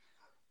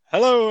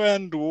Hello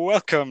and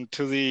welcome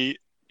to the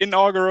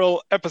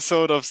inaugural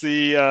episode of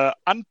the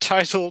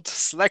Untitled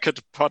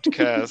Slacked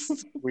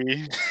podcast.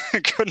 We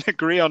couldn't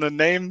agree on a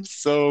name,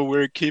 so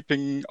we're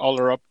keeping all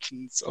our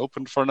options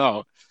open for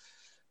now.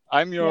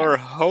 I'm Yeah. your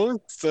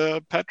host,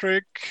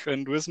 Patrick,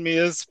 and with me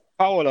is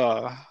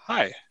Paula.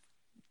 Hi.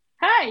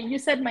 Hi, you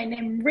said my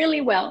name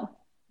really well.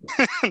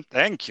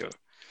 Thank you.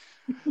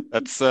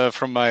 That's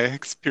from my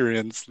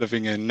experience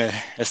living in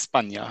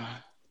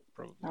España,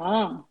 probably.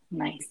 Oh,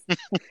 nice.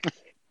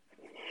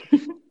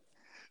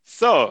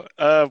 So,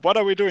 what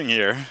are we doing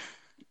here?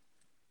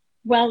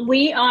 Well,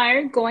 we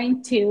are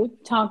going to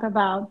talk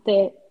about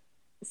the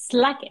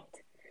Slacket.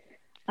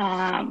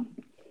 Um,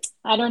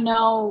 I don't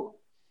know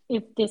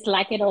if the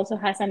Slacket also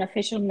has an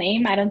official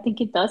name. I don't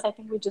think it does. I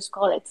think we just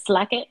call it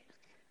Slacket.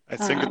 I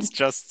think it's Um,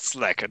 just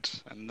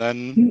Slacked, and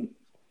then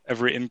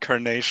every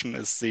incarnation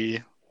is the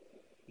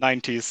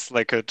 90s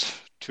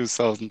Slacked,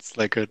 2000s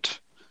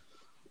Slacked.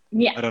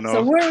 yeah, I don't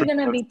so know, we're going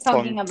to Christmas be song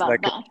talking about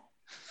Slacked. that.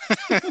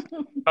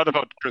 Not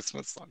about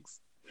Christmas songs.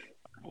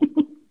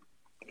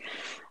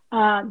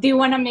 Do you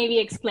want to maybe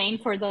explain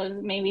for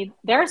those? Maybe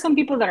there are some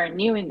people that are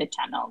new in the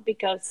channel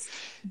because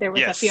there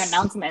was a few Yes,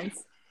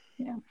 announcements.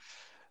 Yeah.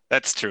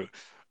 that's true.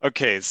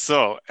 Okay,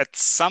 so at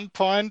some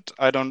point,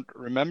 I don't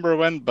remember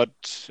when, but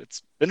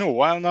it's been a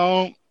while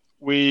now,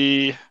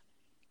 we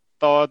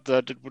thought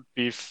that it would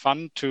be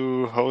fun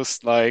to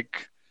host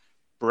like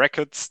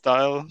bracket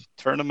style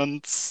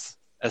tournaments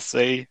as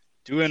they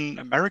do in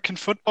American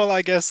football,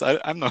 I guess.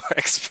 I'm no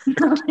expert.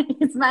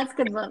 It's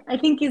basketball. I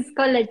think it's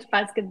college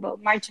basketball,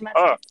 March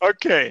Oh,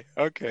 Madness.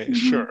 okay, Hmm.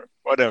 sure,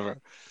 whatever.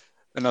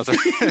 Another.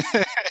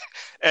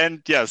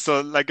 And yeah,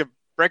 so like a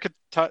bracket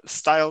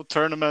style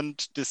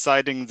tournament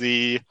deciding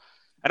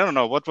I don't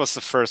know, what was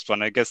the first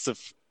one? I guess the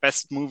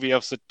best movie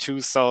of the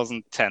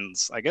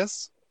 2010s, I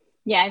guess.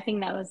 Yeah, I think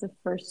that was the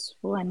first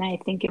one. I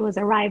think it was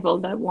Arrival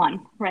that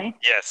won, right?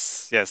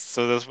 Yes.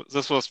 So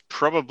this was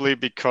probably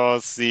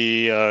because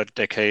the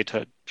decade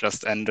had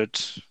just ended,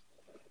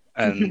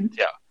 and Hmm.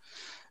 yeah,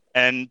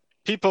 and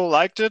people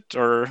liked it,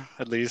 or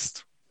at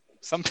least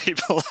some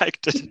people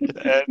liked it,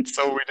 and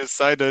so we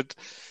decided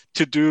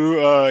to do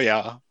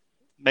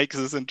make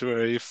this into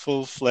a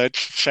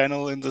full-fledged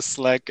channel in the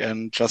Slack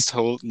and just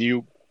hold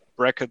new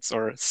brackets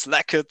or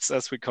slackets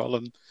as we call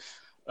them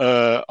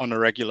on a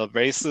regular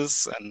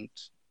basis. And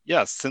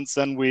yeah, since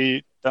then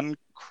we done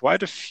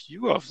quite a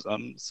few of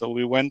them. So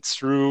we went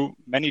through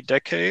many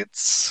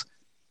decades,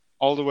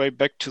 all the way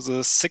back to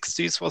the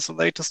 60s was the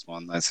latest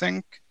one, I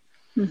think.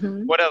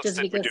 What else Just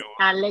did we do? because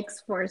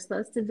Alex forced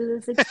us to do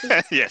the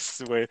 60s.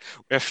 Yes, we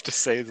have to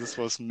say this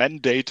was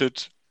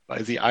mandated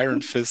by the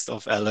iron fist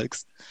of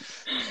Alex.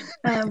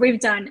 We've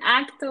done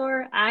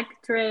actor,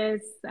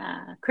 actress,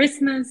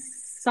 Christmas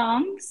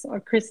songs or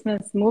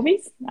Christmas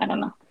movies. I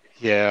don't know.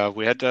 Yeah,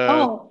 we had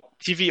Oh,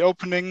 TV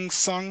opening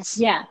songs.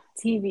 yeah,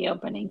 TV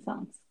opening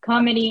songs,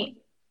 comedy.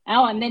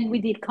 Oh, and then we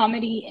did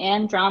comedy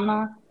and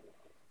drama.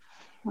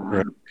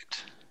 Right. Um,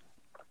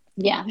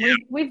 yeah,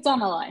 we've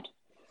done a lot.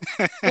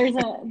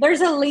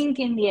 There's a link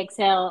in the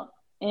Excel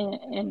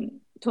in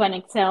to an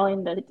Excel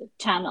in the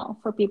channel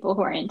for people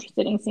who are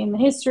interested in seeing the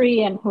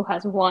history and who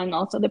has won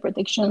also the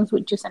predictions,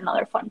 which is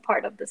another fun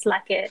part of the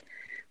Slacket.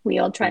 We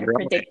all try to Right.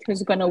 predict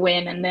who's going to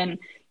win, and then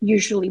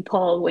usually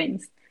Paul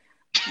wins.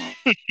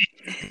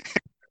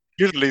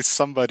 Usually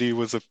somebody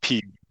with a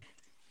P.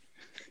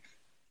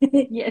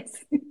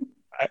 Yes.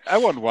 I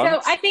won So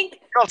once. I think,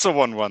 You also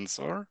won once,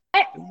 or?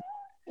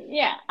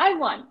 yeah, I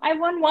won. I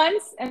won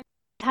once and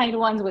tied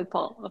once with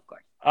Paul, of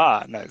course.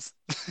 Ah, nice.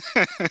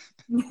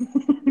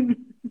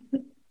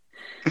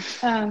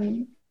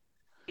 um,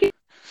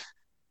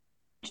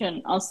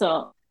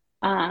 also,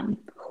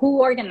 who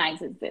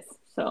organizes this?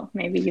 So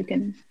maybe you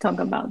can talk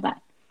about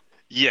that.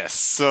 Yes,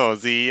 so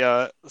the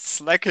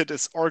Slacket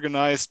is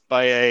organized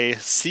by a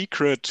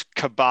secret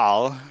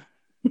cabal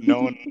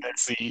known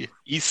as the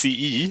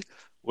ECE,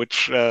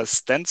 which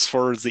stands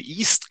for the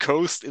East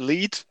Coast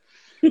Elite.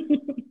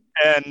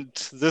 And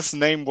this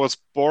name was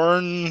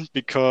born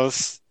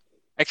because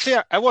actually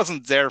I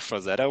wasn't there for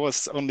that. I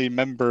was only a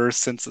member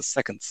since the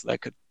second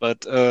Slacket,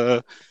 but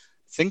I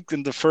think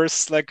in the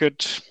first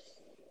Slacket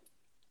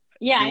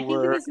Yeah, you I think it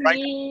were was like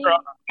me, and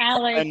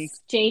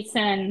Alex,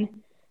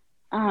 Jason,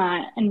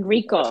 and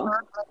Rico,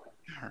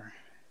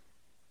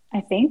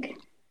 I think.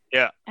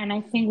 yeah, And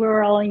I think we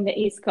were all in the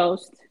East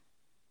Coast.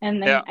 And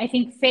yeah, then I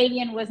think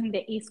Fabian was in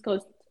the East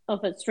Coast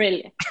of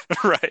Australia.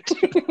 right.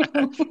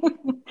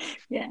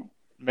 Yeah.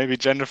 Maybe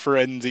Jennifer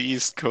in the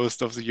east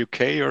coast of the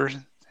UK, or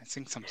I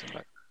think something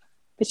like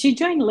But she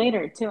joined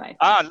later too, I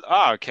think.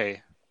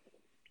 Okay.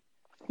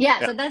 Yeah,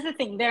 Yeah. so that's the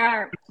thing. There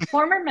are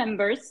former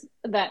members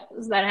that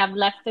have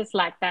left the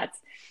Slack. That's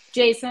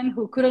Jason,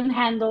 who couldn't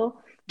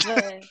handle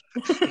the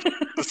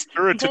The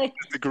spirited the,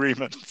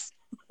 disagreements.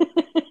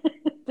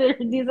 the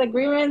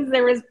disagreements,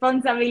 the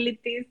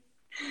responsibilities.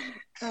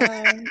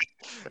 Um,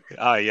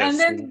 and Yes,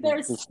 then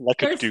the Slacket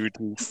there's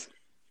duties.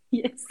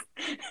 yes,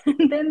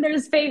 and then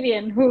there's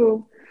Fabian,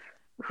 who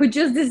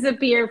just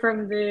disappeared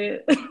from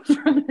the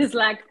from the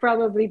Slack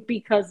probably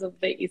because of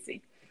the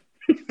easy.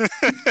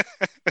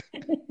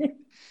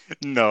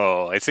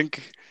 No, I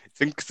think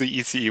the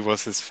ECE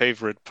was his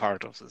favorite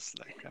part of this,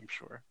 like I'm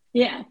sure.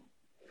 Yeah.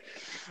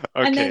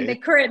 And then the Okay,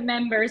 current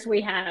members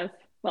we have,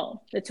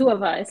 well, the two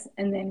of us,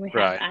 and then we have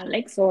right,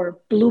 Alex, or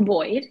Blue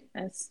Boyd,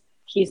 as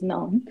he's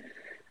known.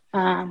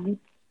 Um,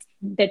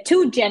 the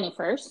two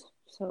Jennifers,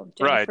 so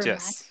right, Jennifer Mack,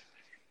 yes,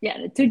 yeah,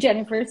 the two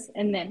Jennifers,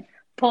 and then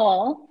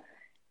Paul,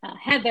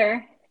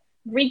 Heather,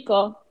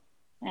 Rico,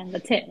 and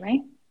that's it,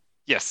 right?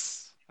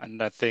 yes. And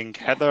I think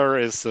Yeah, Heather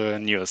is the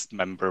newest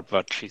member,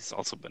 but she's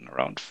also been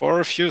around for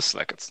a few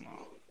seconds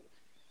now.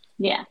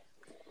 yeah,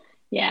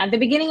 yeah. At the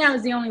beginning, I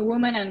was the only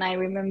woman, and I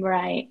remember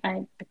I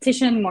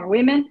petitioned more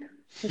women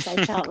because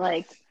I felt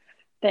like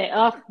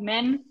the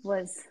men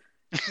was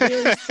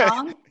really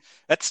strong.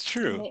 That's And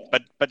true,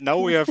 but now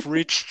we have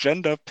reached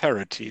gender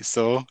parity,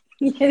 so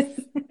yes,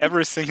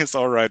 everything is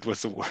all right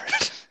with the word.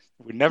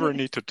 We never yes,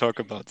 need to talk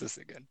about this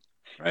again,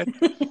 right?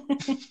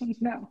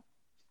 no.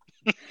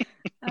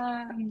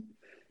 Um,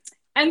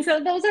 and so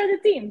those are the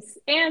teams,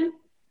 and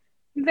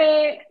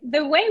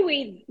the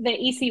way the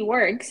EC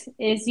works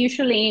is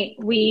usually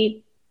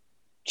we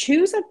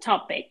choose a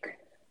topic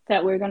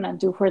that we're gonna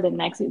do for the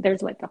next.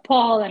 There's like a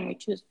poll, and we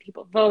choose,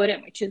 people vote,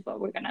 and we choose what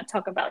we're gonna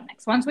talk about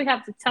next. Once we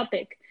have the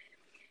topic,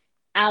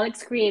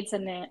 Alex creates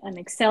an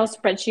Excel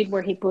spreadsheet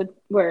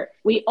where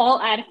we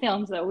all add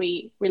films that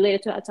we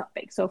related to that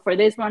topic. So for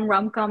this one,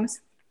 rom-coms.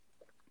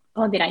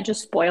 Oh, did I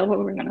just spoil what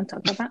we're going to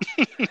talk about?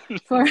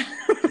 For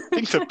I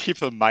think the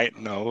people might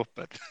know,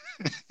 but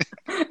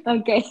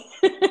okay,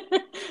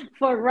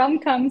 for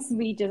rom-coms,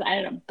 we just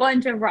added a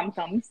bunch of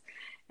rom-coms,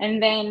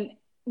 and then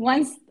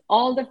once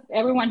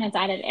everyone has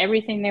added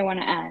everything they want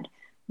to add,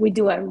 we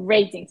do a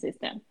rating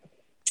system.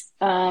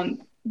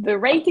 The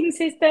rating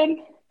system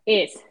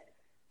is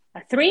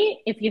a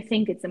 3 if you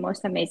think it's the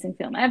most amazing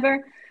film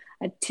ever,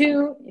 a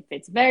 2 if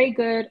it's very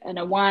good, and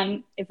a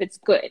 1 if it's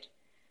good.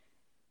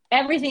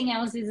 Everything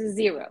else is a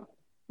 0,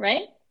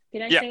 right?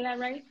 Did I yeah, say that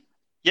right?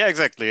 yeah,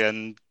 exactly.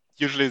 And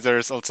usually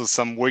there's also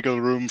some wiggle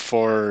room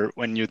for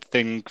when you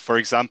think, for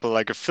example,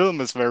 like a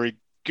film is very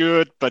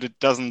good, but it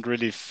doesn't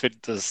really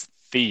fit this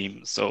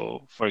theme.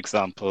 So, for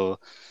example,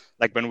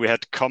 like when we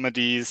had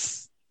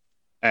comedies,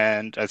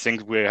 and I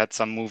think we had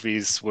some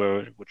movies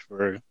which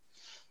were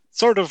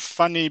sort of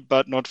funny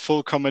but not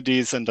full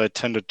comedies, and I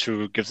tended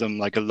to give them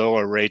like a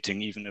lower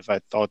rating, even if I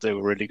thought they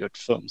were really good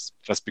films,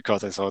 just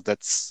because I thought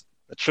that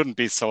shouldn't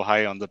be so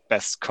high on the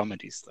best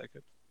comedies like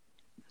it.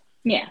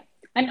 Yeah.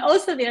 And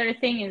also the other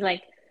thing is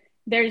like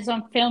there's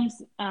some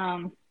films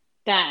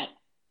that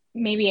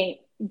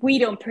maybe we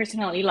don't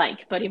personally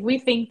like, but if we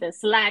think the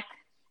Slack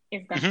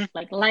is gonna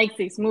Mhm. like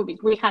these movies,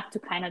 we have to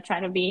kind of try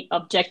to be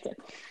objective.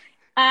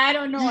 I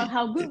don't know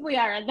how good we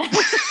are at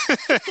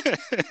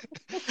that.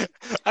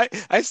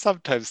 I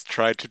sometimes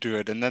try to do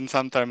it, and then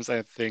sometimes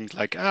I think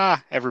like,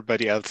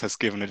 everybody else has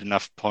given it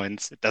enough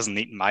points. It doesn't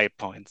need my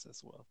points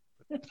as well.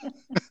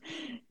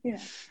 Yeah.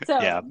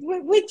 So Yeah,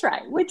 we try.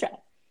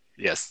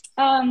 yes.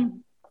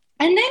 Um,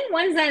 and then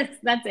once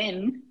that's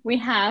in, we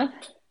have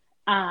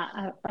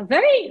a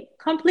very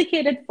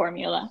complicated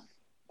formula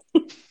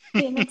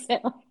in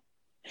Excel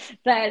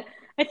that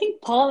I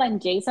think Paul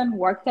and Jason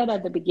worked out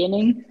at the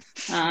beginning.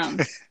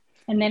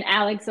 And then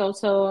Alex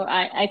also,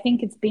 I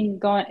think it's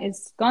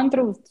gone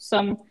through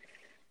some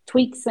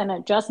tweaks and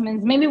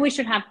adjustments. Maybe we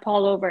should have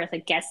Paul over as a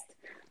guest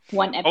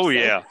one Oh episode.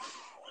 yeah.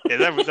 Yeah,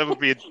 that would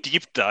be a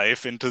deep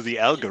dive into the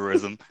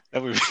algorithm.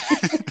 That would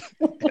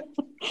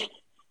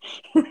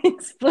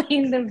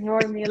Explain the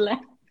formula.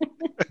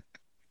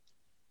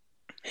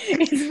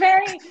 It's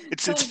very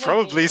it's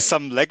probably complicated.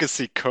 some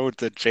legacy code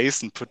that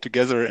Jason put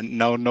together and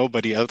now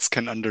nobody else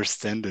can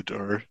understand it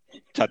or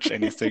touch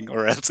anything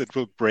or else it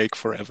will break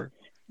forever.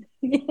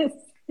 Yes.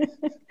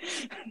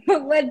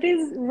 But what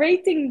this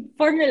rating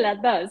formula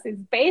does is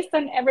based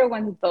on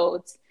everyone's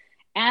votes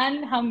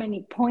and how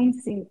many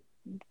points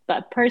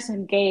that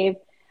person gave,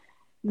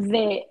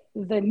 the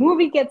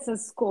movie gets a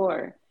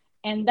score,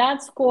 and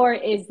that score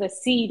is the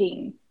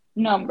seating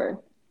number.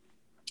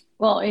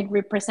 Well, it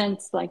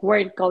represents like where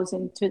it goes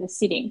into the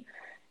seating,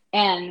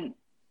 and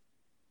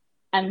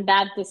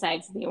that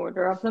decides the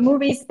order of the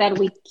movies that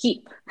we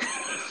keep,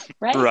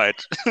 right?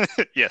 Right.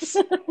 Yes.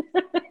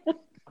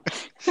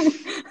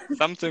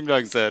 Something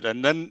like that.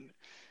 And then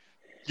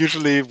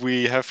usually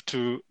we have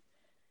to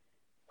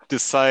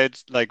decide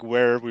like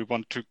where we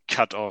want to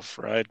cut off,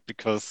 right?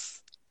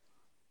 Because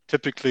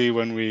typically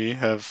when we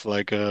have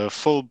like a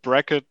full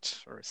bracket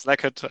or a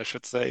slacket, I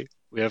should say,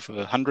 we have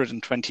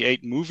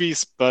 128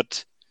 movies,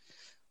 but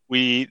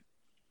we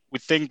we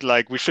think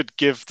like we should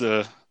give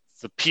the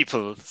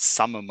people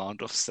some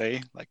amount of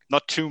say, like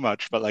not too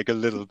much, but like a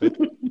little bit.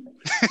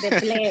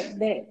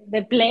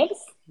 The plebs,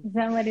 is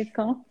that what it's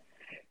called?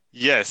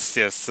 Yes,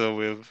 yes. So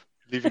we're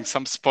leaving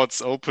some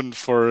spots open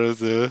for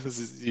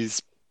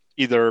these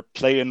either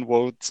play-in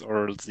votes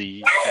or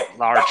the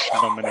at-large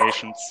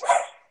nominations.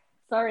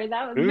 Sorry,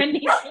 that was Ooh,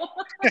 Benito.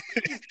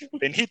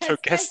 Benito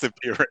Just guest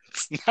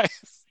appearance.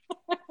 Nice.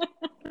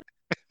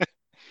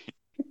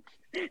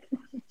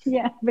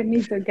 Yeah,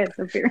 Benito gets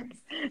appearance.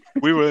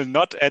 We will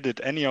not edit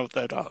any of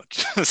that out.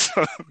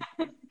 So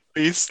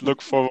please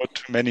look forward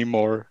to many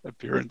more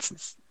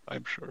appearances,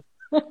 I'm sure.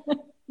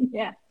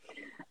 Yeah.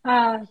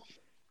 Uh,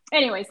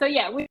 anyway, so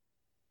yeah, we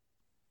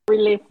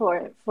really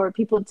for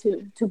people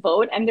to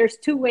vote, and there's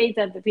two ways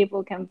that the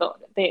people can vote.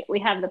 We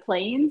have the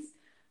play-ins.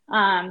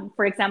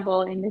 For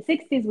example, in the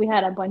 60s, we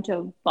had a bunch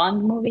of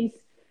Bond movies.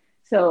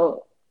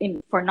 So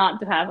for not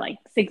to have like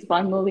six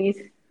Bond movies,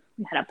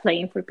 we had a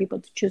play-in for people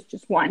to choose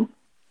just one.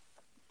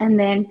 And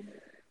then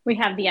we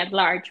have the at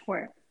large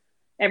where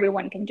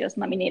everyone can just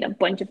nominate a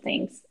bunch of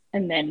things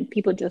and then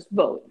people just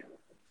vote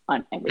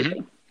on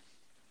everything.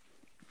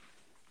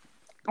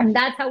 And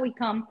that's how we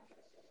come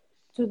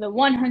to the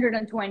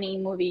 120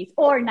 movies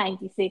or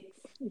 96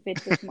 if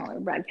it's a smaller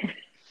bracket.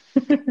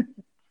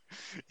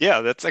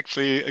 Yeah, that's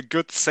actually a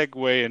good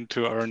segue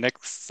into our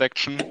next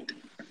section.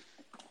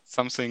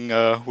 Something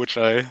which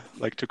I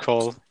like to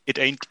call It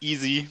Ain't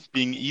Easy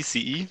Being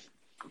ECE,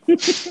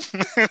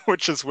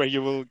 which is where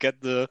you will get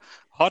the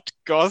hot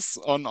goss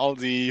on all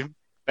the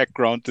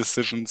background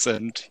decisions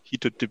and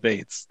heated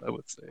debates, I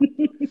would say.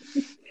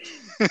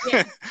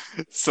 Yeah.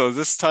 So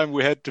this time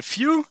we had the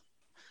few.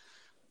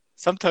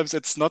 Sometimes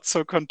it's not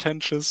so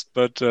contentious,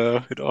 but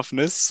it often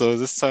is. So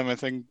this time I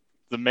think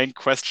the main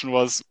question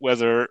was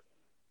whether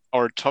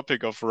our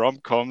topic of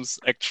rom-coms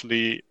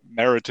actually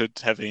merited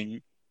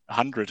having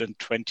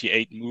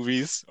 128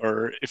 movies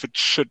or if it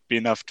should be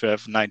enough to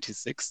have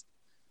 96.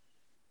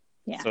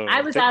 Yeah. So I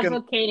I was think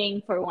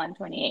advocating for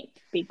 128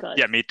 because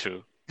yeah, me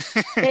too.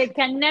 there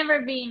can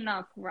never be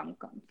enough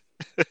rom-coms.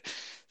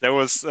 There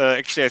was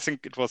actually, I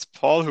think it was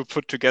Paul who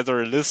put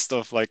together a list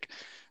of like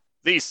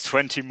these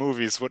 20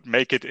 movies would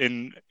make it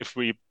in if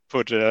we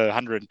put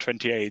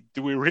 128.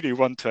 Do we really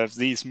want to have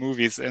these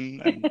movies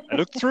in? And I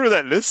looked through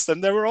that list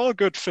and they were all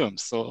good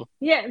films. So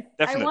Yes,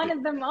 I definitely.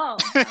 wanted them all.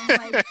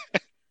 I'm like,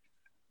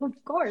 of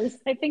course.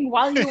 I think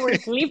While You Were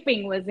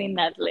Sleeping was in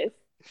that list.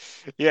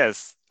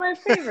 Yes. My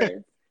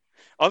favorite.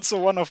 Also,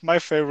 one of my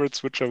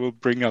favorites, which I will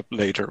bring up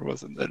later,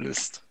 was in the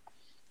list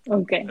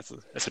Okay.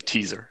 as a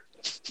teaser.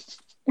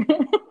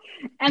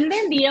 And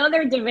then the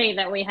other debate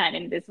that we had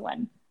in this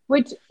one,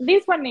 which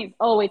this one is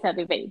always a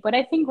debate, but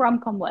I think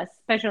rom-com was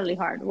especially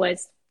hard,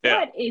 was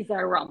what is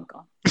a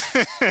rom-com?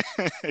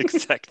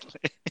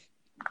 Exactly.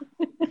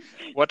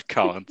 What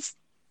counts?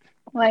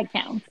 What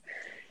counts?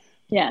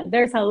 Yeah,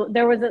 there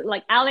was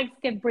like Alex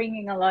kept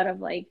bringing a lot of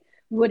like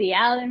Woody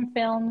Allen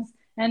films,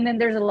 and then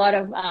there's a lot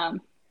of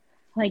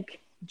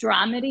like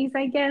dramedies,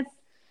 I guess,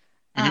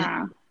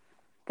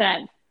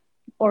 that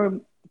or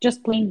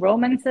just plain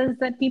romances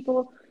that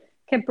people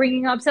kept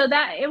bringing up. So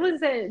that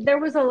there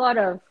was a lot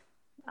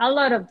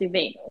of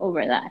debate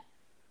over that.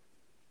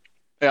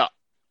 Yeah.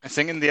 I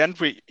think in the end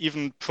we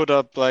even put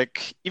up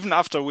like even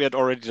after we had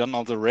already done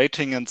all the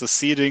rating and the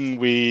seeding,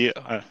 we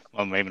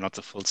well maybe not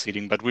the full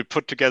seeding, but we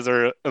put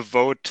together a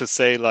vote to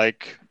say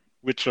like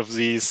which of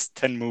these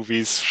 10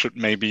 movies should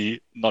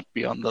maybe not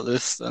be on the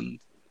list, and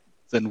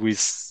then we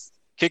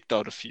kicked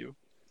out a few.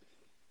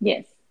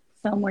 Yes,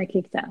 some were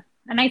kicked out,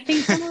 and I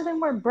think some of them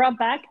were brought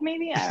back.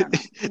 Maybe I don't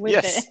know with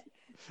Yes.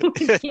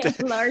 the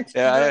large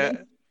Yeah,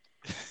 voting.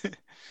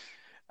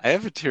 I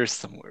have it here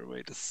somewhere.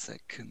 Wait a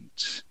second.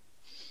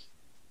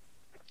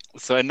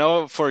 So I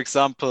know, for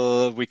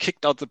example, we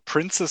kicked out the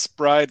Princess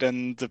Bride,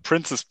 and the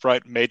Princess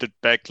Bride made it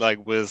back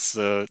like with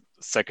the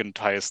second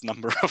highest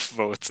number of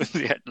votes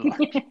in the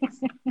large.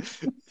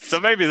 So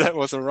maybe that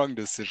was a wrong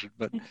decision,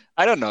 but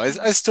I don't know.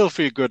 I still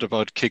feel good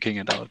about kicking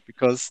it out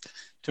because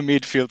to me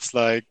it feels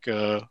like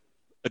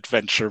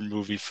adventure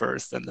movie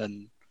first, and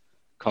then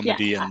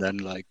comedy, Yeah, and then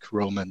like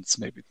romance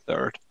maybe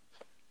third.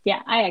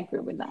 yeah, I agree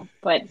with that,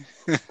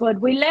 but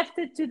we left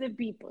it to the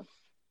people.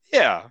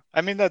 Yeah,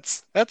 I mean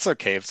that's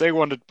okay. If they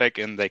want it back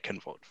in, they can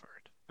vote for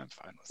it. I'm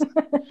fine with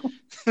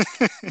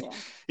that. Yeah.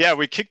 Yeah,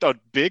 we kicked out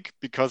Big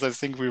because I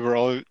think we were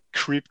all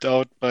creeped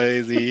out by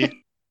the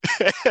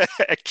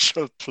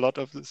actual plot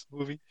of this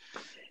movie.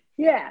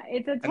 Yeah,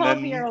 it's a And then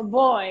 12-year-old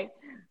boy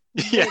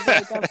with yeah.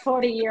 like a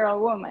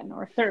 40-year-old woman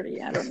or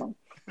 30, I don't know.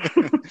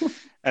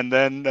 And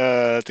then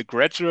The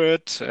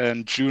Graduate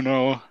and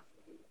Juno.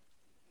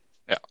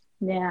 Yeah.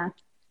 Yeah,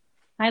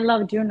 I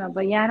love Juno,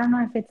 but yeah, I don't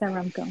know if it's a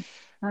rom-com.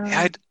 I don't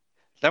Yeah, know.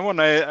 that one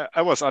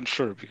I was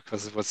unsure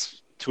because it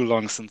was too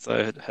long since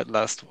I had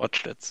last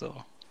watched it, so I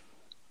don't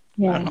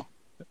Yeah, know.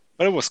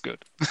 But it was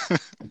good.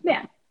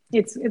 yeah,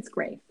 it's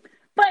great.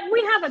 But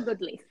we have a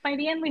good list. By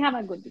the end, we have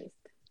a good list.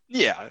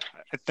 Yeah,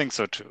 I think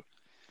so too.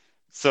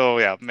 So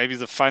yeah, maybe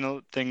the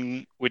final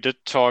thing we did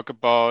talk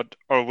about,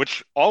 or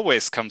which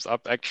always comes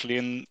up actually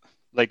in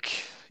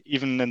like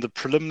even in the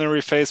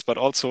preliminary phase, but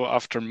also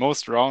after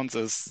most rounds,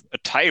 is a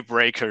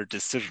tiebreaker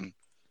decision.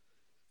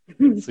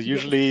 So Yes.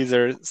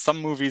 usually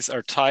some movies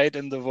are tied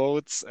in the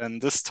votes,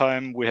 and this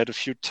time we had a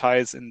few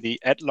ties in the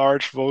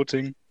at-large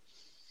voting.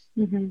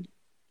 Mm-hmm.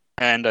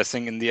 And I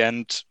think in the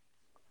end,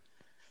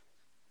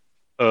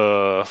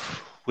 uh,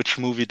 which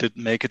movie did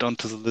make it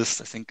onto the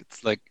list? I think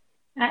it's like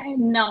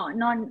No,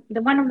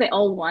 the one of the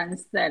old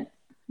ones that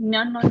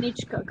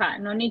Nonichka,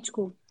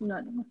 Nonichku,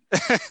 no,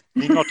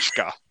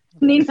 Ninochka.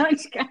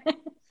 Ninochka.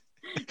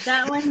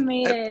 That one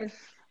made Uh, it,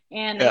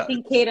 and I Yeah,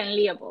 think Kate and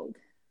Leopold.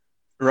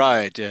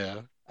 right.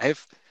 Yeah,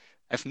 I've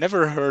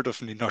never heard of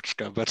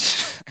Ninochka,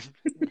 but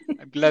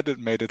I'm glad it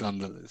made it on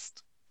the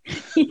list.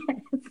 Yes.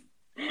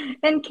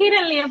 And Kate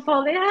and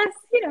Leopold, it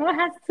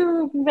has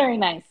two very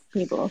nice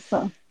people,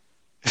 so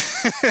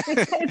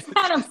it's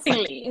kind of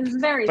silly. It's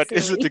very But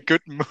is it a silly.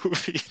 good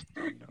movie?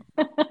 No.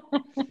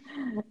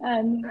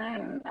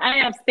 And I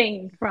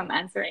abstain from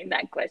answering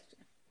that question.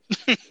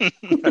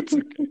 That's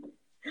okay.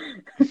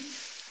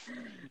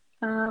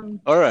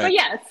 All But right.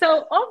 yeah,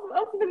 so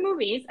of the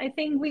movies, I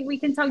think we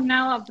can talk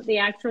now of the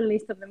actual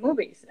list of the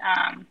movies.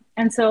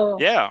 And so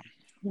Yeah.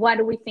 what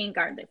do we think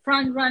are the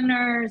front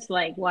runners?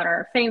 Like what are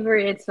our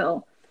favorites?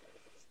 So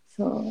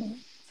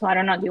I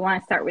don't know. Do you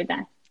want to start with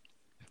that?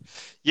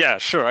 Yeah,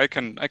 sure. I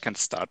can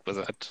start with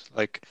that.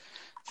 Like,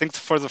 I think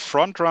for the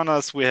front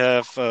runners we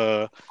have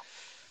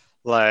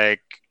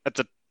like at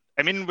the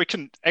I mean we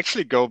can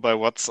actually go by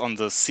what's on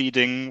the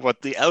seeding,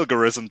 what the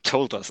algorithm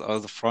told us are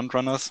the front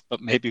runners,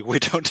 but maybe we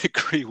don't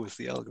agree with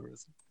the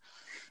algorithm.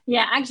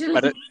 Yeah,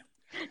 But actually,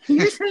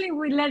 usually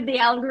we let the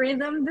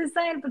algorithm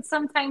decide, but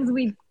sometimes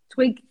we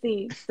tweak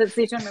the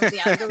decision of the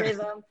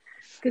algorithm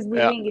because we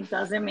yeah, think it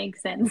doesn't make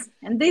sense.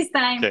 And this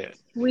time okay.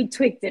 we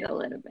tweaked it a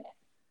little bit.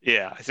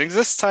 Yeah, I think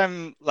this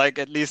time, like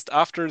at least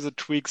after the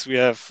tweaks we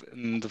have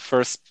in the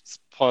first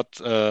spot,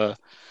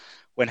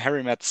 when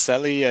Harry met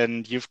Sally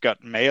and You've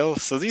Got Mail.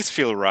 So these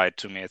feel right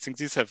to me. I think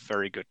these have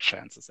very good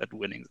chances at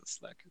winning this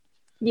leg.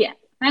 Yeah.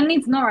 And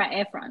it's Nora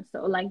Ephron,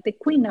 so like the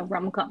queen of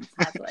rom-coms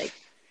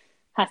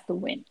has to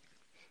win.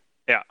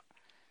 Yeah.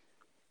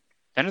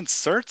 And in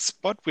third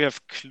spot we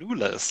have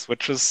Clueless,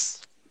 which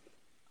is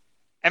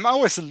I'm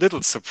always a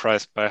little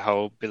surprised by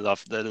how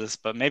beloved that is,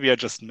 but maybe I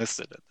just missed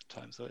it at the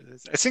time. So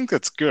I think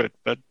that's good,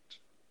 but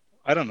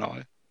I don't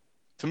know.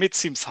 To me it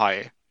seems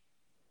high.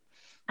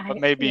 But Yeah.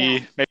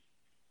 maybe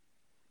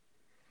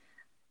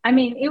I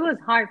mean, it was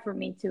hard for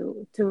me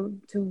to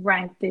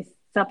rank this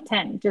top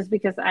 10 just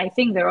because I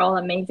think they're all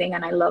amazing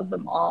and I love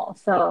them all.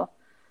 So,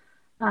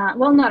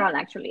 well, not all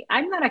actually.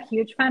 I'm not a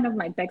huge fan of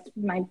my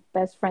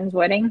best friend's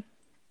wedding.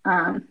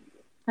 Um,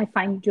 I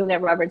find Julia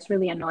Roberts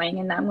really annoying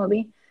in that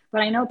movie,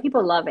 but I know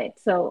people love it.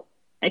 So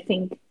I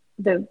think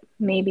the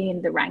maybe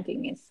in the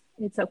ranking is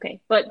it's okay.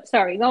 But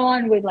sorry, go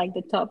on with like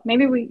the top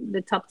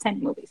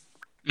 10 movies.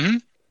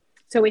 Mhm.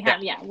 So we Yeah.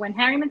 have, yeah, When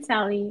Harry Met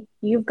Sally,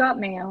 You've Got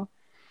Mail,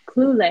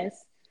 Clueless,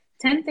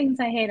 10 Things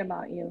I Hate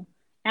About You,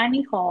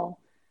 Annie Hall,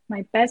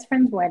 My Best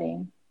Friend's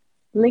Wedding,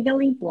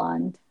 Legally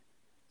Blonde,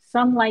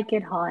 Some Like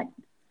It Hot,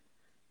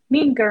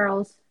 Mean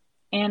Girls,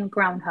 and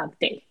Groundhog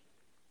Day.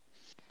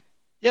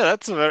 Yeah,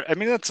 that's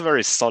a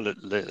very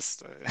solid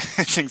list.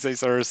 I think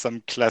these are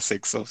some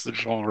classics of the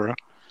genre.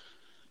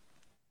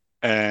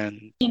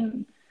 And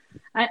And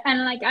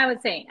like I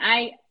was saying,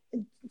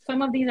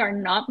 some of these are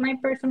not my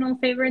personal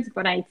favorites,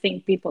 but I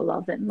think people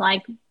love them.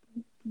 Like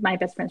My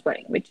Best Friend's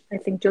Wedding, which I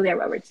think Julia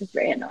Roberts is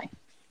very annoying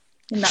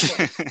in that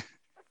movie.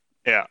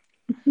 yeah.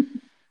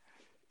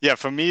 Yeah,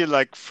 for me,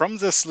 like from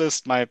this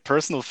list, my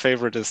personal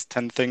favorite is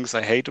 10 Things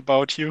I Hate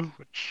About You,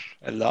 which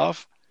I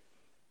love.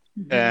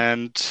 Mm-hmm.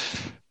 And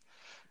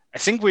I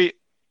think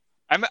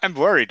I'm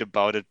worried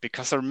about it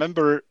because I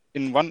remember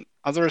in one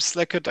other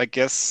Slacket, I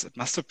guess it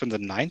must have been the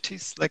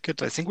 90s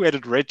Slacket, I think we had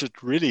it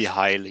rated really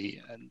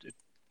highly and it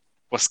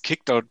was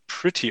kicked out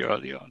pretty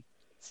early on.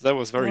 So that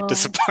was very Oh,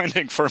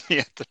 disappointing for me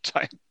at the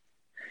time.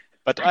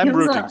 But I I'm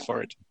rooting also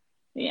for it.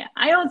 Yeah,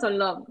 I also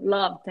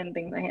love 10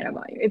 Things I Hate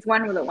About You. It's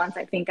one of the ones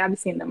I think I've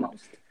seen the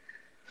most.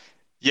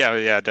 Yeah,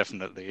 yeah,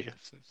 definitely.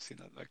 I've seen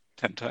it like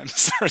 10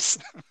 times or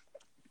so.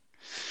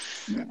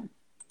 Yeah.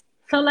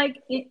 So like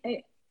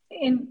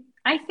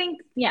I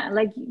think yeah,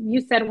 like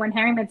you said, When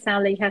Harry Met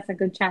Sally has a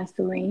good chance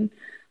to win,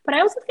 but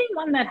I also think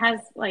one that has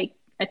like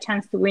a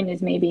chance to win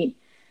is maybe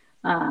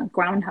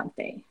Groundhog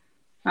Day.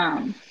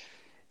 Um,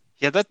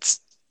 Yeah, that's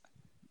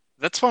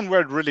one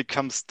where it really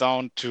comes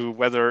down to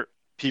whether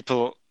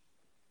people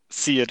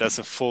see it as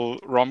a full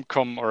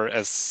rom-com or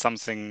as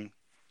something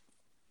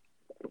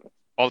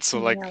also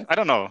Something like else. I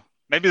don't know.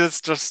 Maybe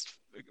that's just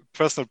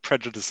personal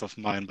prejudice of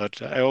mine,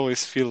 but I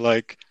always feel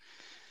like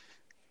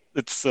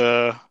it's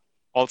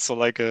also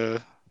like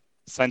a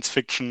science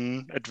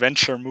fiction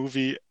adventure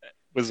movie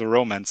with a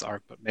romance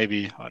arc, but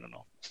maybe I don't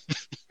know.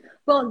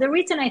 Well, the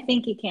reason I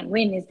think it can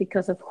win is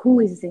because of who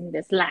is in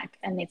the Slack,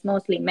 and it's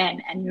mostly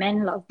men, and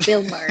men love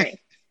Bill Murray.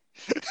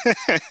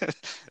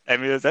 I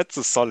mean, that's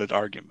a solid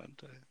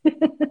argument.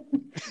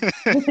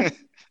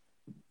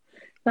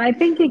 So I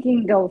think it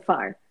can go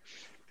far.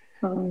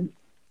 Um,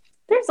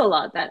 there's a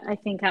lot that I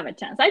think have a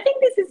chance. I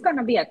think this is going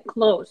to be a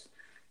close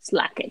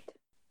Slacket.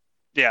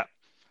 Yeah,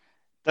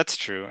 that's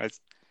true.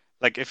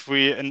 Like if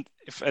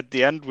at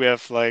the end we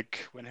have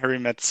like When Harry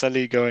Met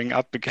Sally going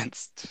up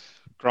against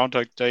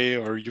Groundhog Day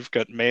or You've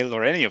Got Mail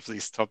or any of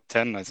these top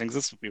 10, I think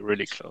this would be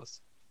really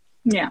close.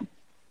 Yeah.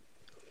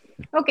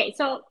 Okay,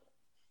 so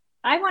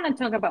I want to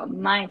talk about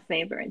my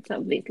favorites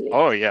of this list.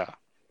 Oh yeah,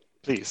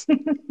 please.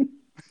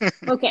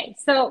 Okay,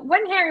 so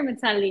When Harry Met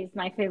Sally is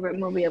my favorite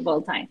movie of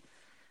all time.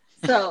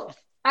 So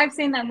I've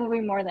seen that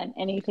movie more than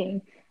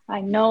anything.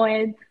 I know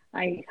it.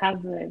 I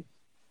have the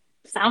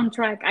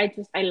soundtrack.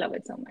 I love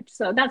it so much.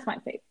 So that's my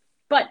favorite.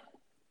 But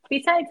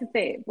besides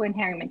the When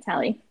Harry Met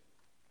Sally,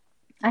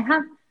 I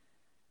have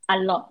a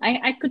lot.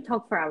 I could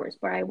talk for hours,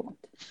 but I won't.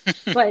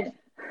 But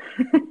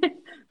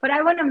but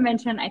I want to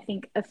mention I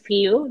think a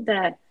few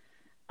that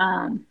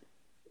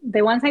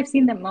the ones I've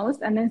seen the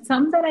most, and then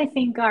some that I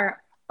think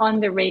are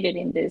underrated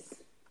in this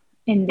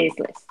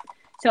list.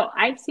 So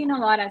I've seen a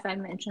lot, as I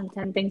mentioned,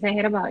 10 Things I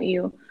Hate About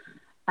You,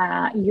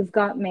 You've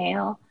Got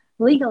Mail,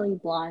 Legally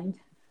Blonde,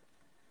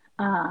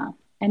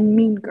 and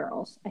Mean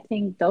Girls. I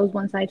think those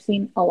ones I've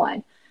seen a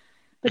lot.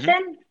 But Mhm.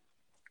 then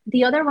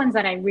the other ones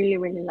that I really,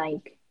 really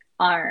like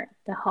are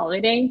The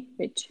Holiday,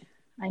 which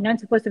I know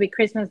it's supposed to be a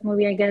Christmas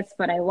movie, I guess,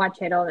 but I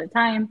watch it all the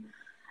time.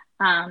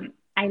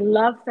 I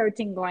love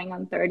 13 Going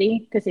on 30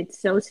 because it's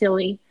so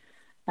silly,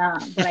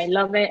 but I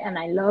love it. And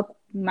I love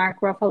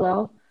Mark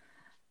Ruffalo.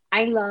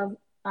 I love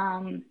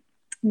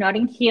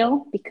Notting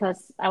Hill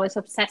because I was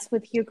obsessed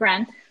with Hugh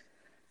Grant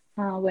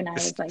when I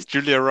Is was like,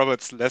 Julia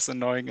Roberts less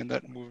annoying in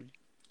that movie?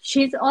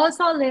 she's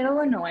also a little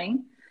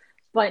annoying,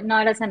 but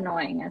not as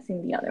annoying as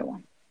in the other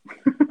one.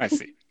 I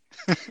see.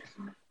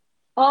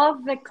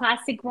 Of the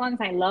classic ones,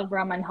 I love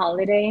Rum and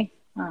Holiday.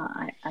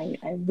 I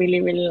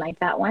really, really like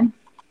that one.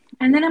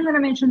 And then I'm going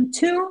to mention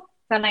two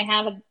that I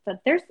have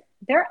that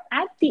they're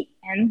at the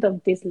end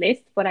of this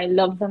list, but I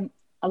love them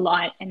a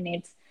lot. And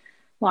it's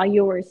While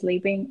You Were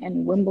Sleeping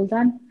and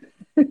Wimbledon.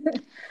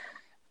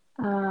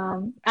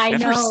 I've I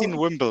never seen know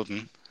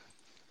Wimbledon.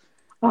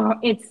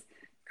 it's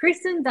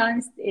Kristen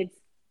Dunst. It's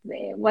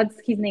what's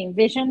his name?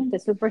 Vision, the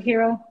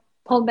superhero.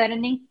 Paul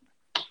Bettany.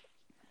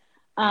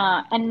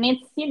 And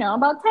it's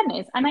about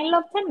tennis, and I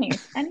love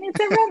tennis, and it's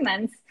a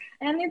romance,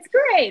 and it's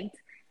great.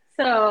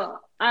 So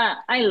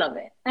I love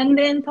it. And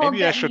then Paul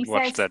Maybe I Bettany should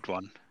watch says, that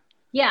one.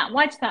 "Yeah,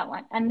 watch that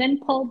one." And then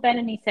Paul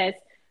Bettany says,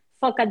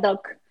 "Fuck a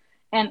duck,"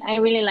 and I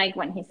really like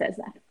when he says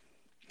that.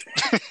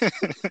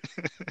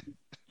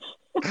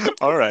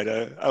 All right,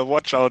 I'll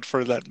watch out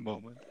for that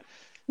moment.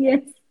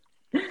 Yes.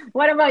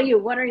 What about you?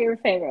 What are your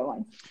favorite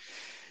ones?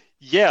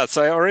 Yeah,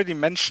 so I already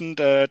mentioned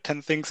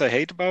 10 Things I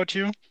Hate About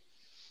You.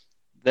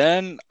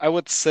 Then I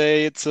would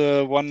say it's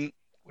one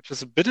which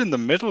is a bit in the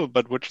middle,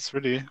 but which is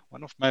really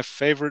one of my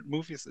favorite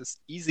movies is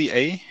Easy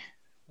A.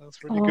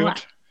 That's really Oh,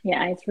 good.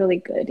 yeah, it's really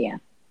good. Yeah.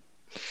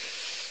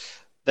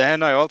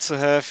 Then I also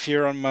have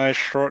here on my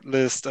short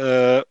list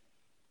a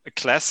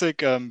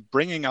classic,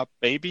 Bringing Up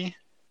Baby,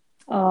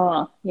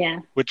 Oh, yeah.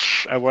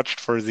 which I watched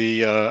for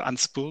the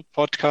Unspooled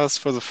podcast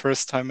for the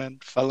first time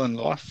and fell in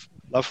love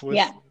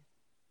Yeah, with.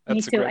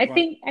 me That's a too. great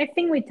one. I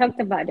think we talked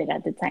about it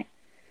at the time.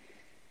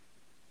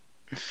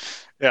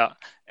 Yeah.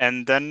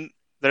 And then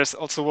there's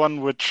also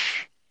one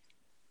which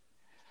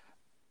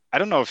I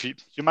don't know if you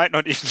might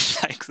not even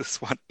like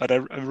this one, but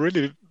I'm a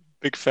really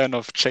big fan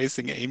of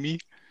Chasing Amy.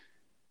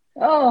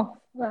 Oh,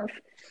 well,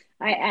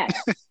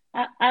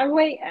 I'll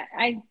wait.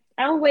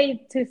 I'll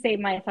wait to say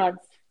my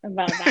thoughts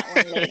about that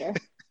one later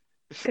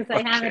because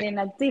I have it Okay. in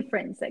a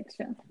different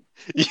section.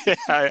 Yeah,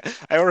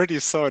 I already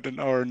saw it in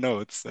our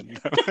notes, and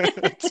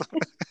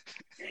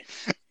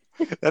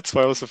that's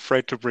why I was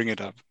afraid to bring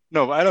it up.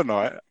 No, I don't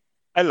know.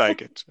 I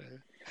like it,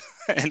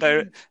 and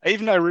I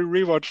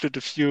rewatched it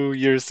a few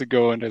years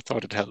ago, and I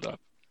thought it held up,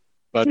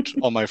 but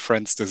all my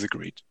friends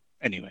disagreed.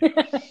 Anyway,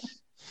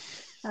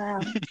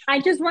 I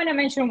just want to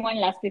mention one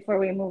last before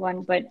we move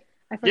on, but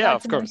I yeah, forgot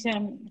of to course.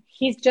 mention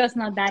He's Just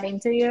Not That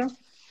Into You.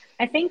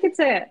 I think it's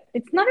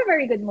not a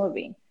very good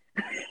movie,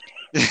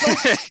 but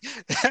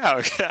Yeah,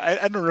 okay.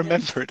 I don't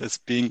remember it as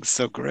being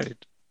so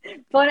great.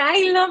 but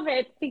I love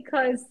it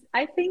because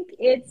I think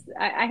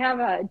I have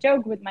a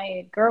joke with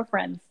my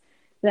girlfriends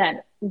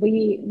that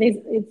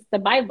it's the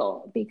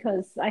Bible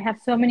because I have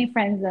so many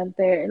friends that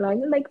they're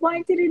like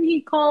why didn't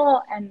he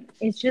call, and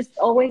it's just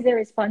always the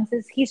response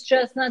is he's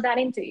just not that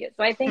into you.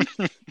 So I think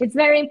it's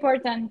very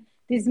important.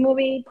 This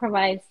movie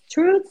provides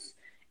truths,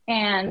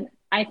 and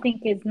I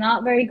think it's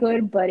not very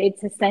good, but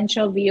it's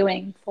essential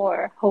viewing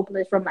for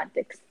hopeless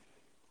romantics.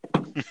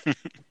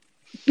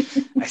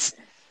 I, s-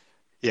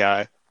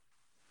 yeah,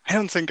 I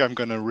don't think I'm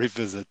gonna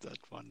revisit that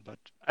one, but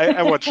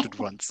I watched it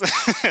once.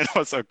 It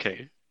was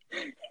okay.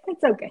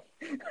 It's okay.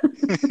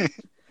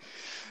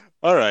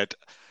 All right.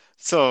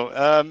 So,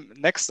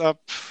 next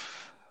up,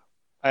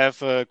 I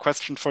have a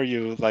question for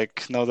you.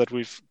 Like, now that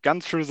we've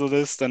gone through the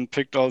list and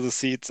picked all the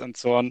seats and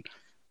so on,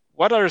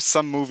 what are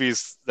some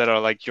movies that are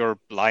like your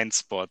blind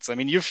spots? I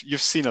mean, you've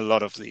seen a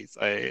lot of these,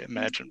 I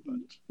imagine, but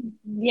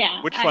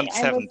Yeah, which ones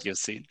I was haven't you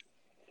seen?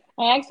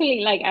 I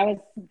actually I was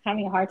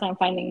having a hard time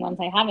finding ones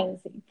I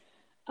haven't seen.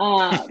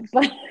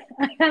 But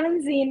I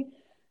haven't seen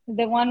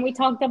the one we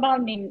talked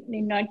about,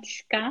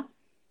 Ninochka.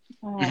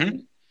 Hmm.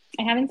 Um,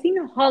 I haven't seen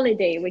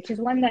Holiday, which is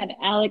one that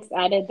Alex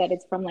added that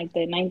it's from like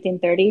the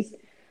 1930s.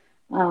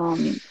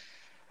 Um,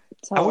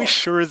 Are we so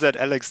sure that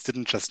Alex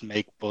didn't just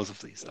make both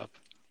of these up?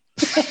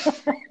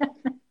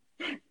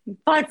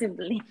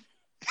 possibly.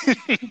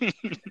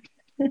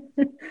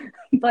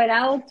 but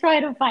I'll try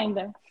to find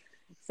them.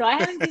 So I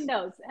haven't seen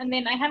those. And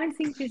then I haven't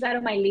seen She's Out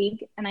of My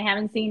League, and I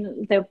haven't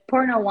seen the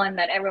porno one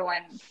that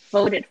everyone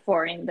voted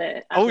for in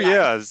the at Oh large.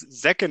 yeah,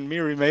 Zack and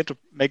Miri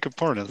make a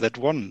porno. That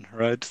one,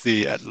 right?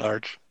 The at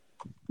large.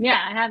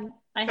 Yeah,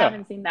 I Yeah,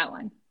 haven't seen that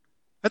one.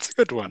 that's a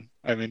good one.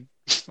 I mean,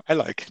 I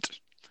like it.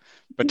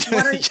 But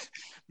What are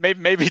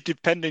maybe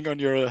depending on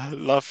your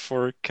love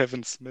for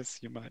Kevin Smith,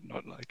 you might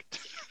not like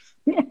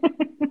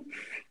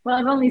well,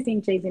 I've only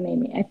seen Chasing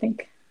Amy, I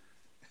think.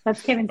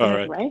 That's Kevin it. All Smith,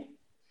 right. right?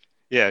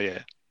 Yeah,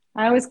 yeah.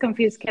 I always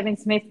confuse Kevin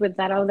Smith with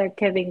that other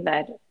Kevin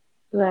that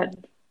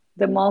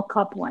the mall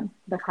cop one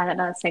that had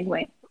a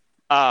Segway.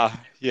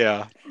 Ah,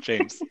 yeah,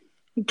 James.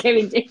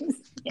 Kevin James.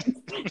 Yes.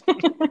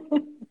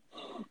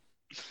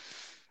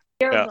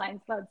 Your Yeah.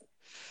 blind spots.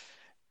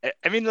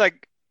 I mean,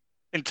 like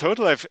in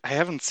total, I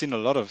haven't seen a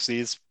lot of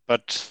these,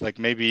 but like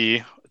maybe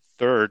a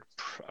third,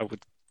 I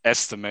would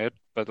estimate.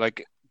 But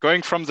like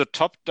going from the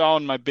top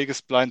down, my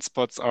biggest blind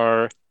spots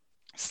are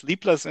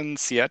Sleepless in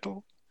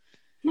Seattle.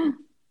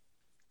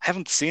 I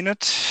haven't seen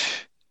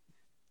it.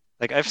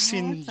 Like I've Oh,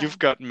 seen what's that? You've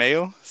Got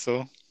Mail,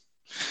 so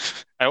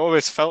I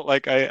always felt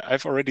like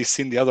I've already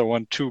seen the other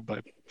one too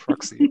by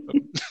proxy, but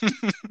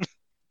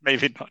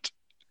maybe not.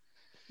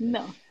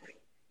 No,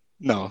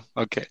 No,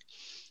 okay.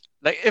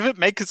 Like if it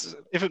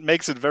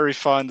makes it very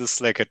far in the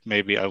Slack,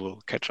 maybe I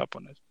will catch up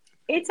on it.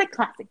 it's a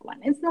classic one.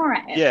 It's Nora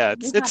Yeah,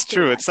 Ephron. You it's have to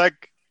true. watch It's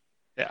like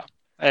yeah,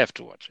 I have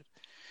to watch it.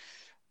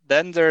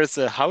 Then there's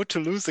a How to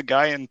Lose a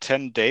Guy in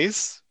 10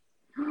 Days,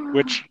 it.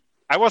 which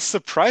I was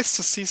surprised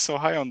to see so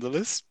high on the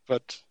list,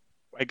 but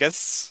I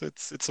guess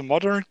it's a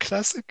modern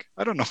classic.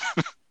 I don't know.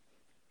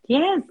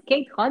 Yes,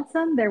 Kate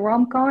Hudson, the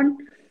rom-com,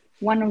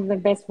 one of the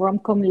best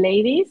rom-com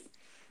ladies.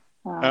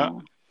 Uh, Uh,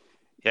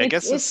 yeah, I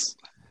it's guess it's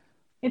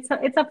it's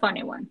it's a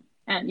funny one,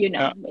 and you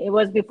yeah, know it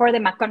was before the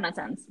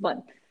McConaughey's,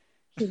 but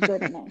she's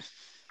good in it.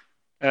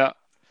 yeah.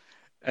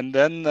 And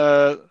then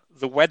The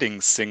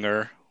Wedding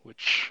Singer,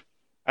 which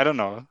I don't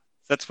know.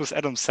 That's with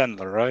Adam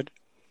Sandler, right?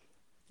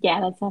 Yeah,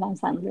 that's Adam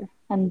Sandler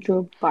and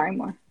Drew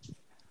Barrymore.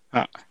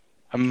 Ah,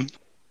 um,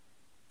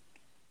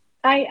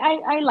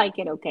 I like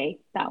it okay,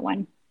 that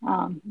one.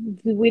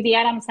 With the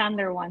Adam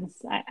Sandler ones,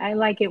 I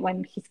like it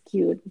when he's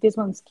cute. This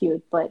one's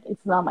cute, but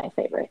it's not my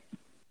favorite.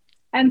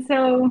 And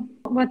so,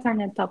 what's our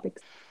next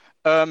topics?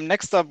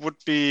 next up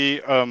would be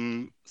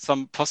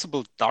some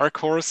possible dark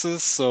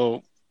horses.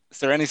 So, is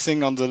there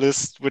anything on the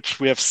list which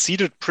we have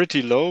seeded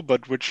pretty low,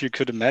 but which you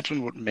could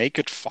imagine would make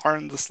it far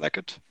in the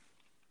Slacket?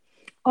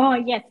 Oh,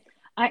 yes.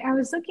 I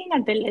was looking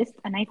at the list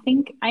and I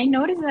think I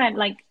noticed that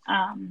like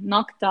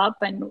Knocked Up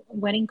and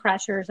Wedding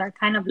Crashers are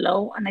kind of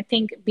low. And I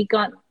think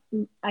because,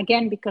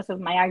 again, because of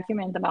my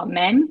argument about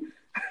men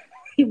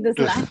in the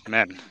Ugh, Slack,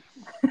 man.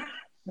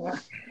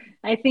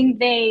 I think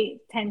they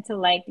tend to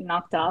like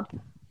Knocked Up.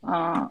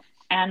 Uh,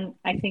 and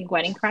I think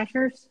Wedding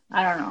Crashers,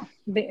 I don't know.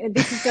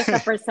 This is just a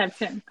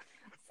perception.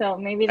 So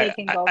maybe they I,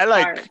 can I, go I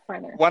far like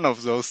further. one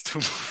of those two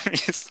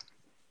movies.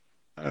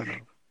 I don't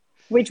know.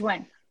 Which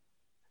one?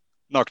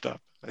 Knocked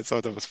Up. I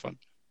thought that was fun.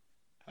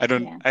 I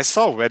don't. Yeah. I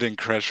saw Wedding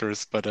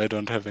Crashers, but I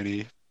don't have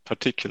any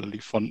particularly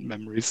fond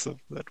memories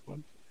of that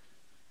one.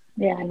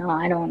 Yeah, no,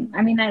 I don't.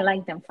 I mean, I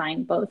like them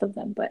fine, both of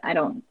them, but I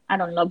don't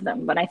love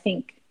them. But I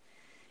think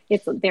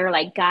they're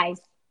like guys,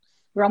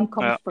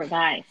 rom-coms Yeah, for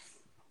guys.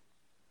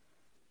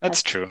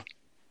 that's That's true.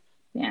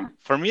 yeah,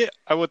 For me,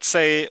 I would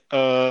say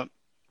The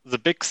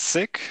Big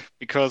Sick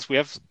because we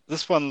have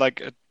this one like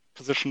at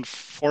position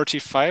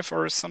 45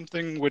 or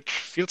something, which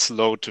feels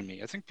low to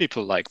me. I think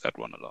people like that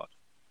one a lot.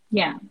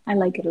 yeah, I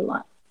like it a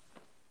lot.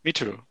 Me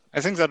too. I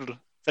think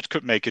that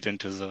could make it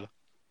into the.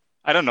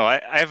 I don't know.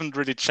 I haven't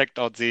really checked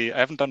out I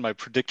haven't done my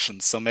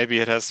predictions, so maybe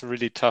it has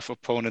really tough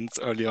opponents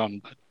early on,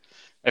 but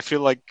I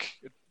feel like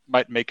it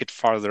might make it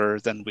farther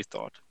than we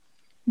thought.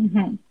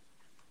 Hmm.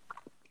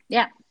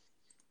 Yeah,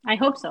 I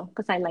hope so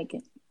because I like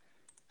it.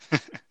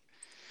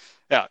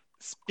 Yeah.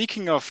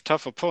 Speaking of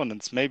tough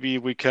opponents, maybe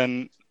we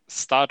can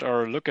start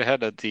our look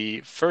ahead at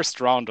the first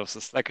round of the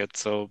Slacket.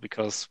 So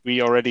because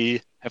we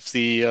already have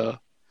the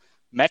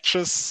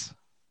matches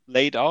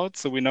laid out,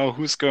 so we know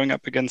who's going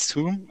up against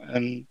whom,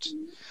 and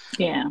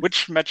Yeah.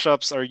 which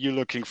matchups are you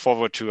looking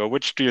forward to, or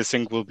which do you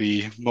think will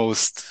be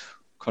most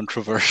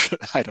controversial?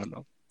 I don't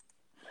know.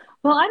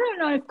 Well, I don't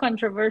know if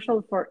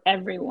controversial for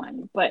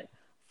everyone, but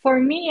for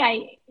me,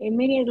 I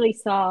immediately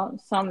saw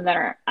some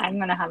that I'm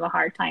gonna have a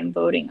hard time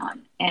voting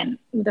on. And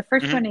the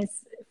first Hmm. one is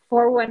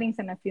Four Weddings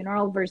and a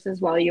Funeral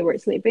versus While You Were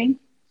Sleeping.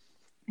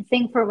 I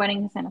think Four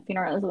Weddings and a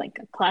Funeral is like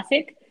a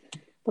classic.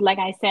 But like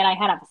I said, I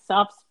had a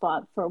soft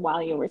spot for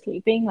While You Were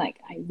Sleeping. Like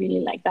I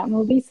really like that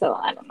movie, so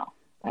I don't know.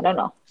 I don't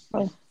know.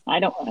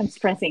 I'm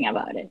stressing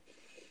about it.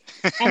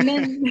 And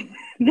then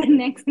the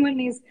next one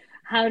is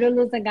How to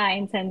Lose a Guy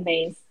in 10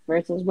 Days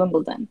versus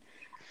Wimbledon.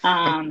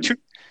 Um, Two,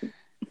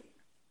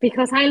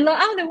 because I love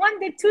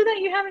the two that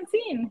you haven't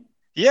seen.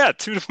 yeah,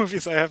 two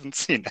movies I haven't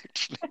seen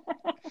actually.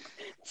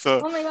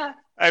 So Oh my god.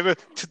 I will,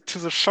 to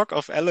the shock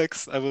of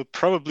Alex, I will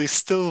probably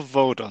still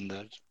vote on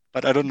that,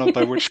 but I don't know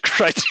by which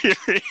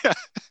criteria.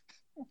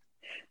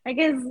 I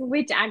guess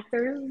which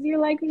actors you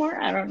like more?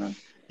 I don't know.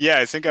 Yeah,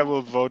 I think I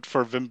will vote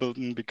for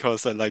Wimbledon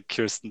because I like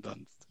Kirsten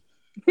Dunst.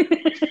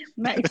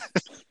 Nice.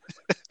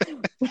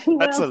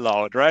 That's Well,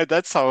 allowed, right?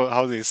 That's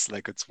how these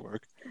Slackets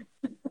work.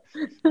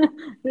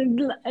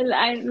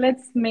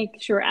 let's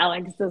make sure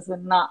Alex does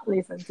not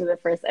listen to the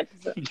first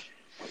episode.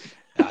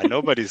 Yeah,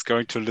 nobody's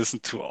going to listen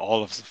to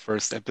all of the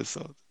first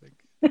episode. Like,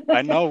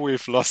 by now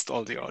we've lost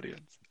all the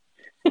audience.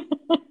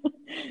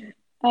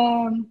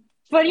 Um,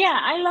 but yeah,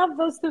 I love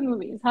those two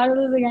movies. How to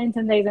Lose a Guy in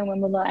 10 Days and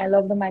Wimbledon. I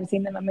love them. I've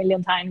seen them a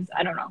million times.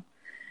 I don't know.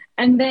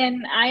 And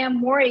then I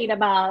am worried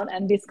about,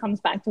 and this comes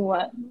back to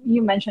what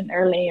you mentioned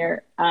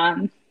earlier,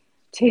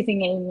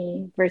 Chasing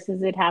Amy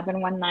versus It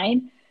Happened One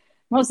Night.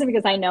 Mostly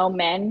because I know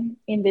men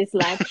in this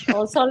latch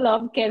also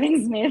love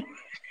Kevin Smith.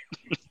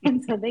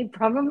 And so they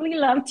probably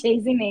love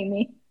Chasing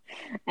Amy.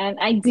 And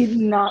I did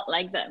not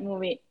like that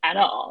movie at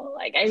all.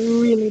 Like I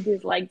really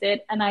disliked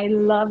it, and I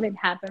love It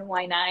Happened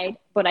One Night.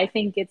 But I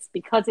think it's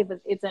because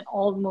it's an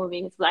old movie,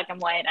 it's black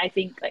and white. I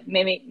think like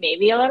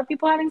maybe a lot of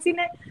people haven't seen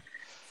it,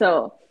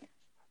 so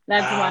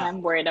that's the one Uh,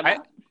 I'm worried I,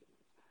 about.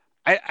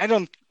 I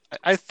don't.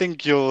 I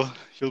think you'll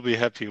be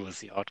happy with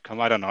the outcome.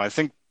 I don't know. I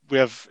think we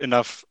have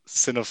enough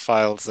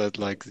cinephiles that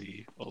like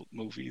the old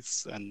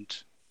movies, and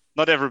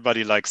not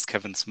everybody likes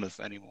Kevin Smith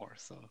anymore.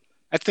 So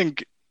I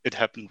think It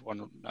Happened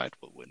One Night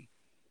will win,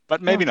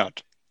 but maybe Okay.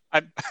 not.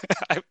 I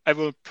I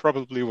will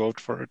probably vote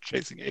for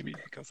Chasing Amy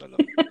because I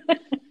love it,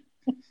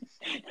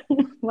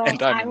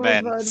 and Well, I'm I a will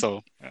man, vote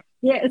so yeah.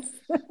 yes.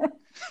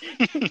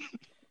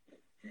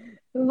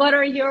 What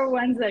are your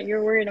ones that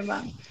you're worried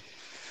about?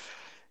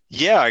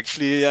 Yeah,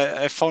 actually,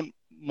 I found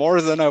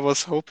more than I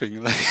was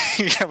hoping.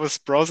 Like I was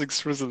browsing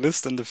through the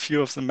list, and a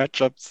few of the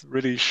matchups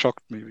really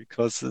shocked me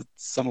because it's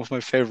some of my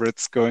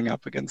favorites going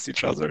up against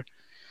each other.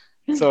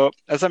 So,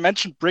 as I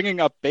mentioned, bringing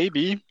up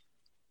Baby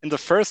in the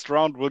first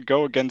round will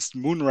go against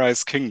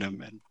Moonrise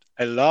Kingdom, and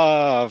I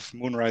love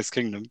Moonrise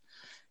Kingdom.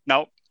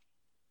 Now,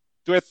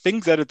 do I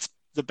think that it's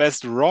the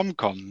best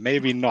rom-com?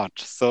 Maybe not.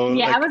 So,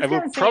 Yeah, I like, was I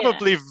will gonna say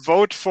that. probably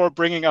vote for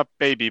bringing up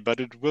Baby, but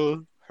it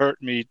will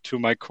hurt me to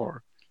my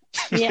core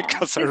Yeah,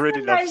 because I because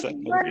really love that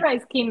movie.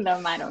 Moonrise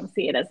Kingdom, I don't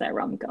see it as a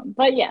rom-com,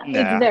 but yeah,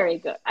 it's Nah, very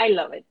good. I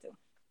love it too.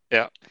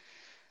 yeah.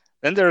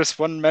 Then there is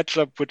one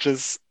matchup which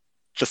is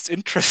just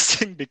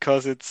interesting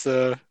because it's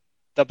a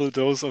double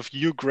dose of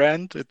Hugh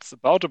Grant. It's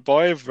about a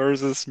boy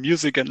versus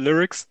music and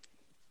lyrics,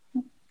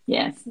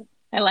 Yes,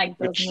 I like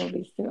those which,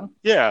 movies too.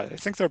 yeah, I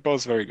think they're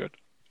both very good.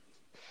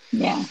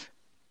 Yeah,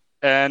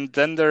 And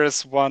then there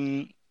is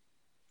one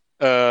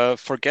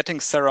Forgetting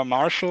Sarah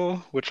Marshall,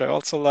 which I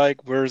also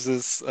like,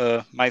 versus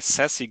My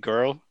Sassy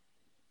Girl.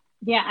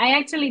 yeah. I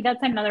actually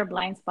that's another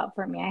blind spot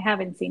for me. I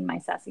haven't seen My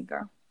Sassy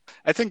Girl.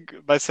 I think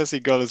My Sassy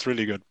Girl is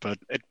really good, but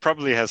it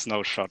probably has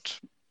no shot.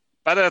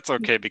 But that's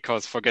okay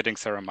because Forgetting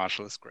Sarah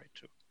Marshall is great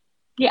too.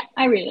 Yeah,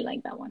 I really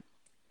like that one.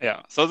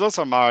 Yeah, so those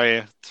are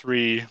my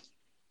three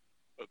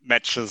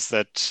matches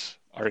that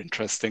are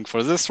interesting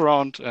for this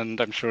round, and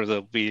I'm sure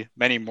there'll be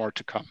many more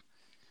to come.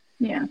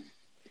 Yeah.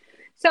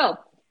 So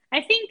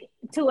I think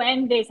to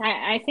end this,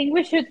 I think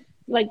we should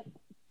like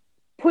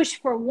push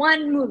for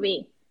one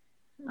movie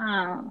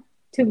uh,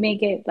 to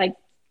make it like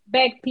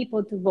beg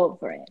people to vote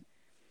for it.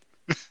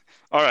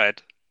 All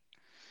right.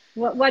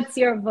 What's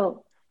your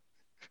vote?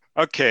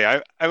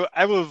 Okay,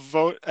 I will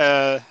vote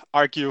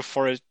argue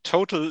for a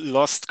total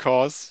lost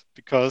cause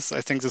because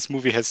I think this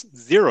movie has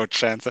zero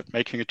chance at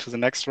making it to the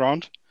next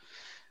round.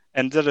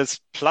 And that is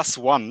Plus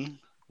One,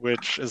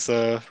 which is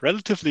a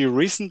relatively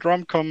recent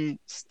rom-com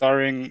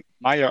starring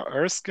Maya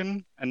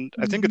Erskine. And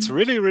I think it's Mm-hmm.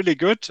 really, really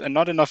good, and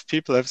not enough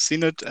people have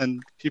seen it,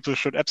 and people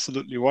should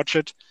absolutely watch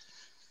it.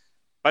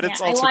 But Yeah,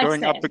 I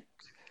watched it.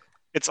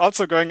 it's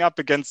also going up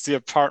against The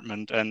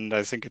Apartment, and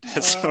I think it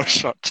has no Oh,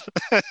 shot.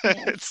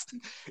 yes,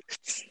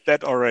 It's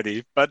dead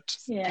already. But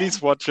yeah.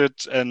 please watch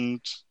it,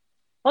 and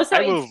Also,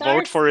 I it will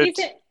vote stars. for Is it.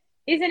 it?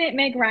 Isn't it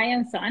Meg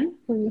Ryan's son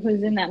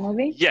who's in that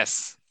movie?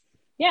 Yes,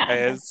 Yeah,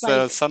 that's as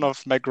like son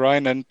of Meg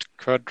Ryan and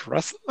Kurt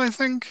Russell, I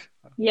think.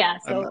 yeah.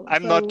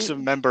 I'm not a So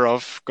member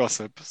of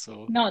gossip,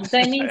 so no,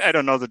 Dennis I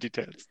don't know the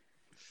details.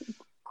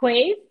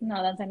 Quaid.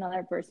 No, that's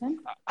another person.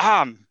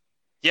 Um,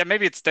 yeah,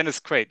 maybe it's Dennis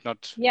Quaid,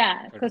 not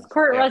Yeah, Kurt because Russell.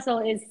 Kurt Yeah, Russell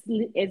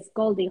is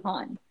Goldie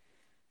Hawn.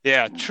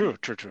 yeah, Um, true.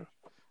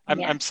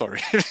 yeah, I'm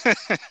sorry.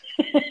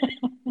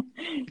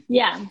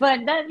 yeah,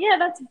 but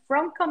that's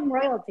rom-com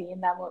royalty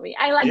in that movie.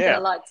 I liked it a Yeah,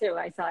 lot too.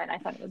 I saw it. I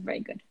thought it was very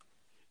good.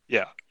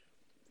 yeah.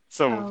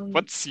 So, Um,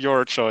 what's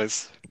your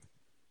choice?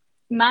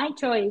 my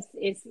choice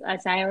is,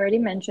 as I already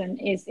mentioned,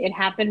 is It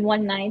Happened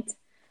One Night.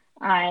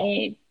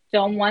 I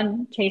don't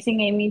want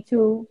Chasing Amy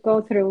to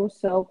go through,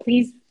 so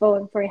please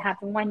vote for It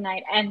Happened One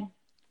Night, and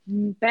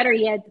better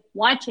yet,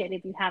 watch it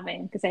if you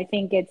haven't, because I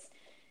think it's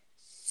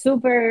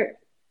super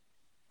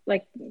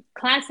like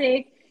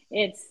classic.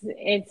 It's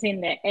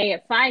in the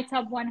AFI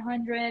top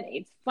 100.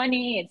 It's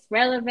funny, it's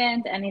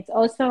relevant, and it's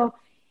also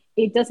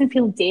it doesn't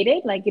feel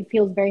dated. Like it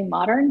feels very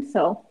modern.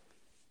 So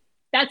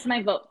that's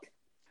my vote.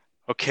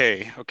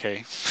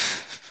 Okay.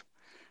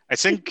 I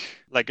think,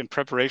 like in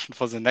preparation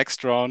for the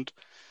next round,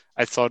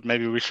 I thought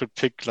maybe we should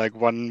pick like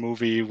one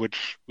movie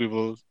which we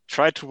will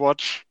try to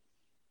watch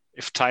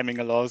if timing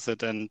allows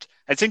it. And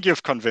I think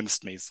you've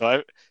convinced me.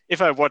 So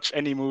if I watch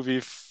any movie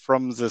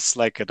from this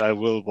like it, I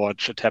will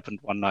watch It Happened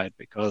One Night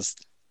because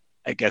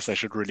I guess I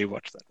should really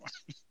watch that one.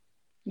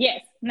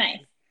 Yes, nice.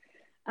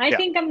 I Yeah.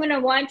 think I'm gonna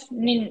watch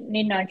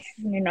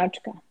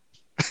Ninochka.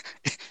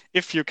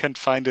 If you can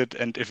find it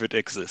and if it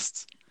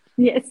exists.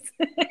 Yes.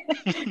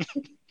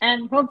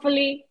 And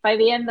hopefully by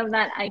the end of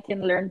that I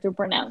can learn to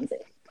pronounce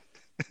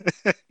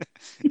it.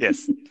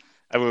 Yes.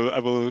 I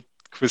will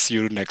quiz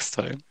you next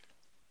time.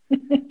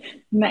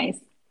 Nice.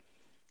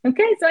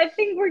 Okay, so I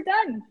think we're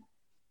done.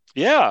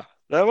 Yeah,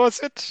 that was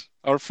it.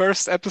 Our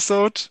first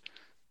episode.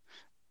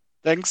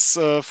 Thanks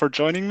for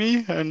joining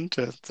me, and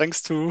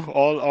thanks to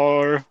all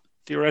our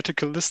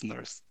theoretical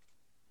listeners.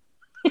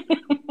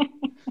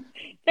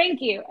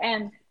 Thank you,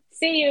 and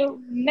see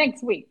you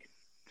next week.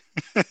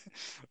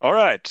 All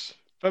right.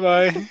 Bye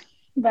bye.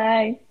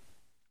 Bye.